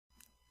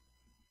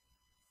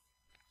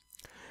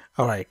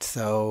Alright,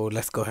 so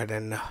let's go ahead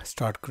and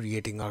start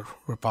creating our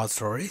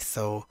repository.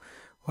 So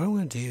what I'm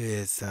going to do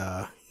is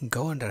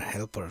go under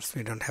helpers.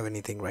 We don't have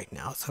anything right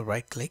now. So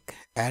right click,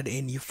 add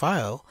a new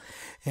file,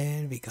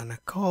 and we're going to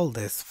call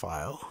this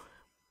file,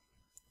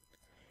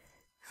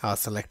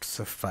 select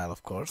Swift file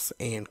of course,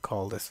 and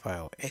call this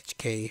file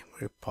HK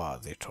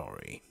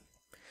repository.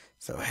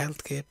 So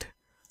HealthKit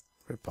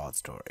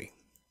repository.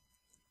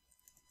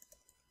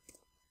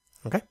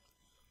 Okay.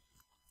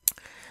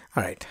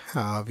 Alright,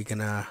 we're going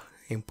to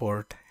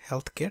import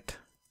HealthKit.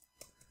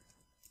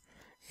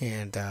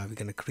 And we're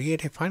going to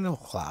create a final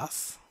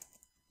class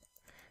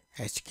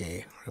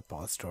HK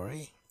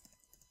repository.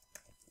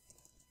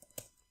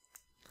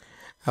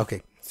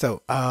 Okay,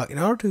 so in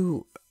order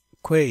to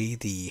query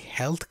the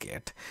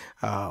HealthKit,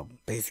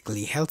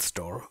 basically health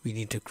store, we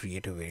need to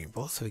create a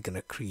variable. So we're going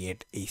to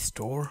create a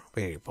store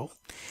variable,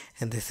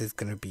 and this is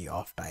going to be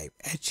of type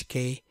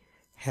HK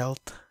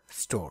health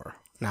store.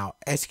 Now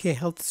HK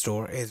health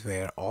store is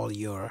where all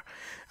your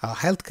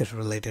HealthKit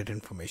related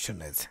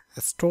information is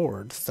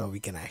stored, so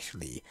we can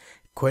actually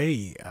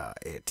query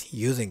it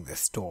using this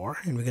store,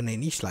 and we're going to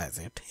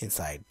initialize it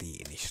inside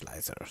the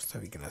initializer. So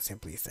we're going to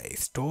simply say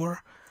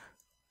store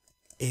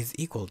is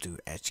equal to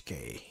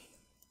HK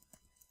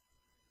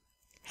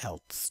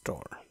health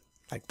store,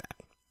 like that.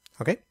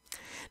 Okay,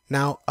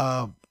 now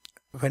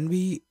when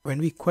we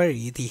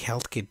query the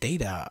HealthKit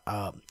data,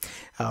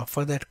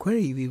 for that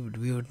query we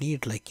would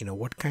need, like,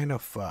 what kind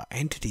of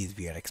entities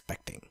we are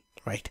expecting,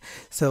 right?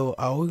 So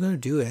what we're going to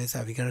do is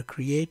we're going to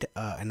create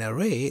an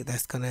array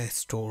that's going to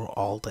store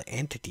all the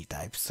entity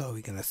types. So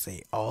we're going to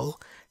say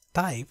all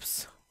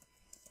types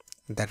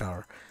that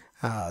are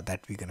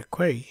that we're going to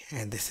query,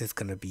 and this is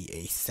going to be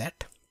a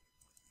set.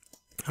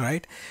 All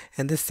right,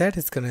 and this set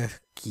is going to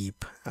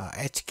keep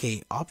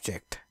HK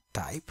object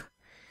type,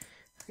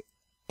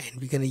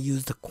 and we're going to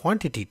use the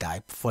quantity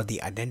type for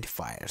the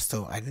identifiers.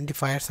 So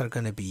identifiers are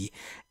going to be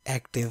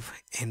active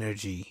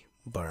energy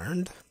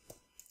burned.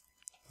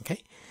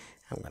 Okay,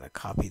 I'm going to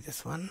copy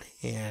this one,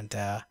 and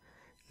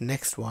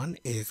next one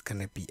is going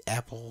to be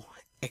Apple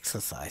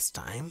exercise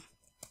time,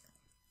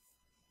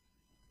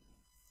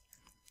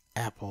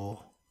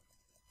 Apple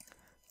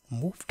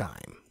move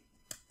time,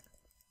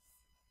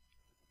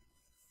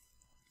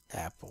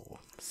 Apple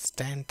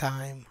stand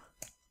time,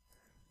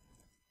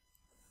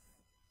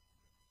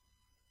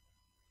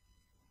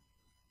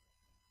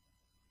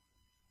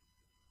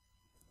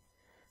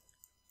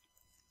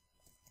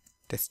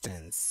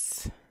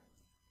 distance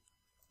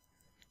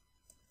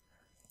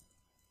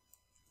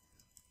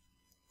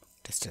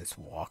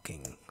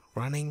walking,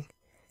 running,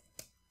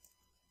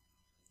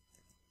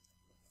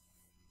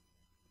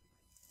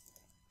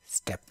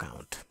 step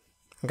count.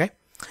 Okay,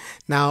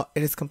 now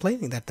it is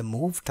complaining that the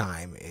move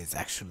time is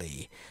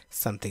actually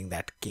something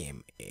that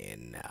came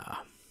in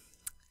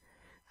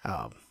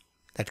the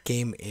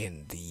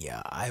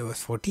iOS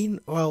 14.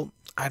 Well,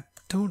 I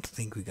don't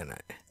think we're gonna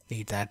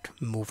need that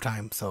move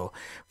time. So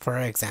for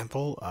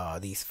example,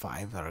 these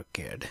 5 are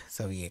good.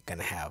 So we're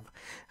gonna have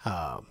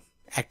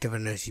active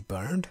energy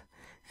burned,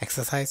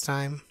 exercise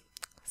time,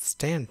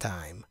 stand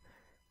time,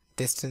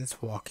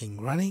 distance walking,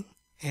 running,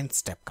 and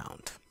step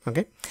count.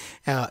 Okay,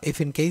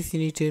 if in case you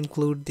need to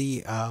include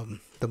the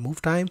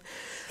move time,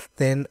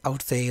 then I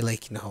would say,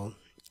 like,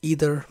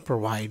 either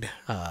provide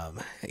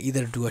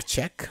either do a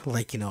check,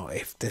 like,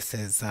 if this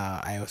is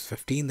iOS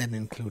 15, then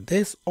include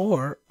this,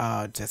 or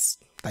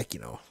just, like,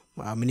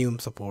 minimum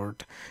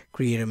support,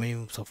 create a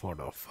minimum support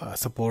of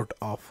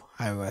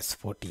iOS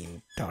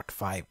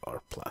 14.5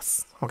 or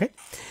plus. Okay,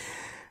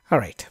 all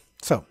right,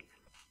 so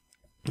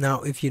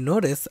now if you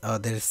notice,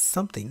 there is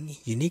something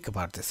unique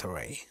about this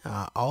array.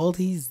 All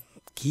these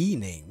key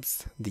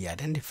names, the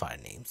identifier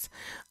names,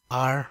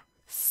 are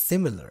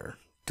similar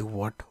to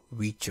what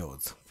we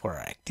chose for our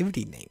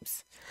activity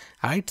names.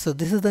 Alright, so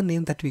this is the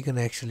name that we can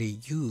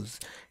actually use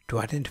to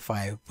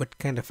identify what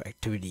kind of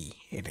activity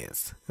it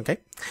is. Okay,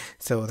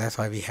 so that's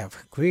why we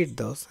have created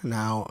those.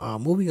 Now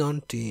moving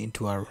on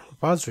into our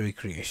repository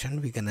creation,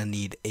 we're gonna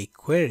need a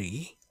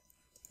query,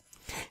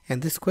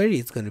 and this query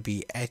is going to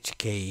be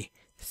HK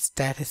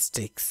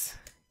statistics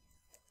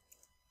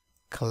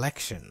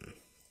collection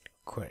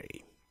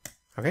query.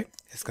 Okay,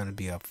 it's going to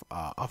be of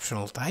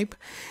optional type,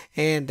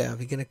 and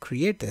we're going to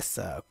create this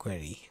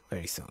query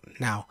very soon.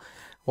 Now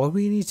what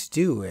we need to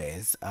do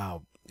is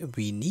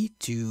we need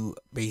to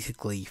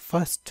basically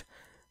first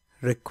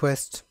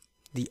request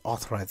the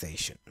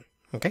authorization.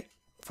 Okay,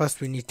 first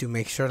we need to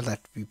make sure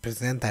that we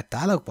present that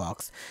dialog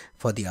box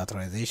for the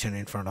authorization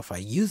in front of our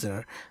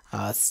user,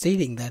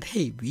 stating that,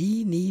 hey,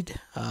 we need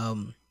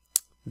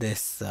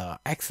this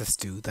access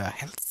to the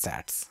health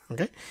stats.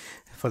 Okay,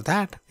 for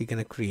that we're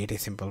going to create a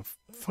simple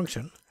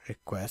function,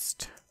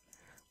 request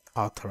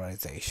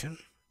authorization.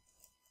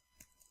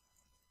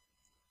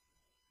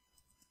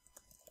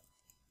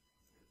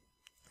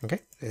 Okay,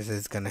 this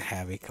is going to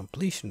have a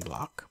completion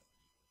block.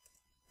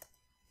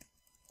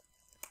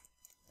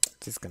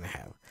 It's going to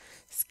have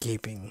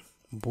escaping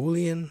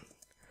boolean,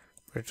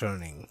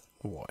 returning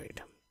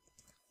void.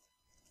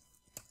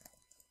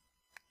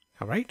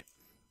 All right,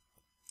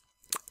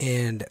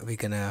 and we're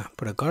gonna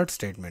put a guard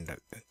statement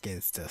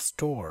against the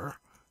store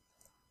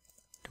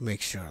to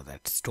make sure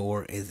that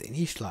store is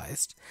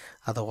initialized.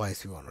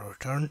 Otherwise we want to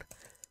return,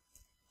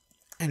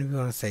 and we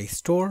want to say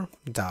store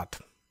dot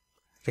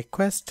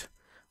request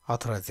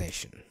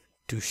authorization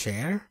to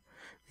share.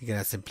 We're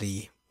gonna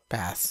simply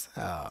pass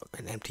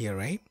an empty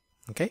array.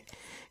 Okay,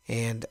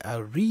 and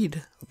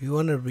read, we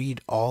want to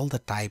read all the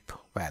type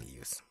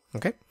values.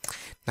 Okay,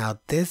 now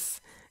this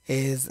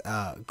is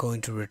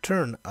going to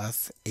return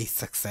us a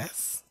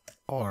success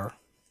or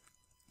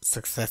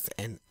success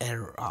and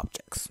error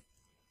objects,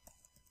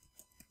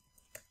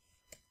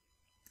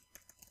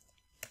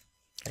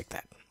 like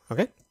that.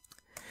 Okay,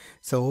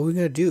 so what we're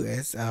going to do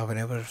is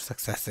whenever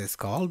success is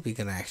called, we're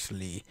going to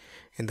actually,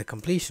 in the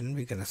completion,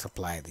 we're going to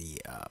supply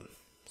the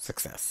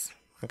success.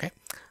 Okay,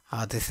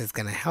 this is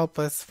going to help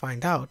us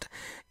find out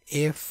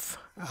if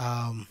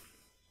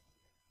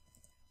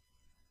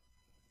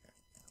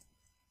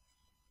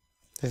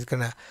this is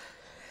going to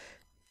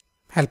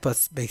help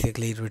us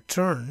basically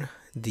return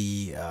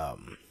the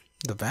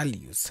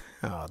values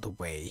the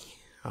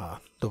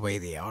way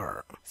they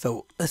are.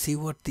 So let's see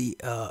what the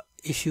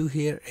issue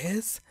here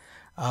is.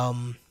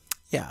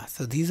 Yeah,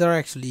 so these are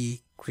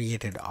actually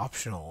created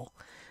optional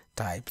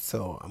types,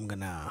 so I'm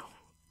gonna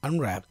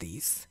unwrap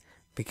these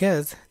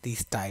because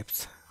these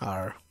types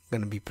are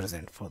gonna be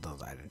present for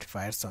those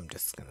identifiers. So I'm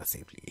just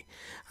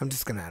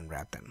gonna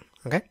unwrap them.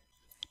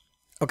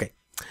 Okay,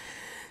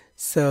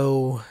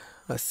 so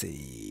let's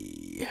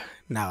see.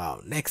 Now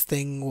next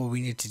thing what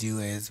we need to do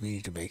is we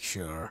need to make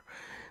sure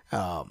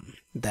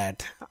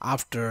that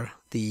after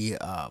the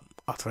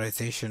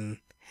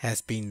authorization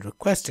has been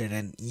requested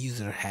and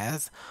user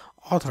has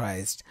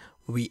authorized,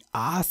 we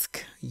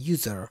ask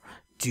user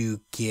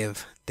to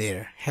give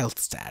their health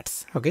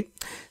stats. Okay,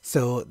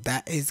 so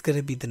that is going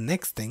to be the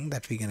next thing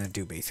that we're going to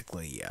do.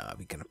 Basically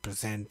we're going to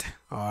present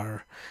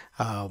our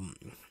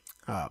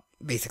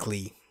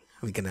basically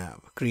we're going to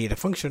create a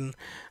function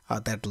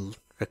that will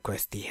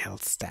request the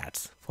health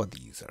stats for the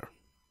user.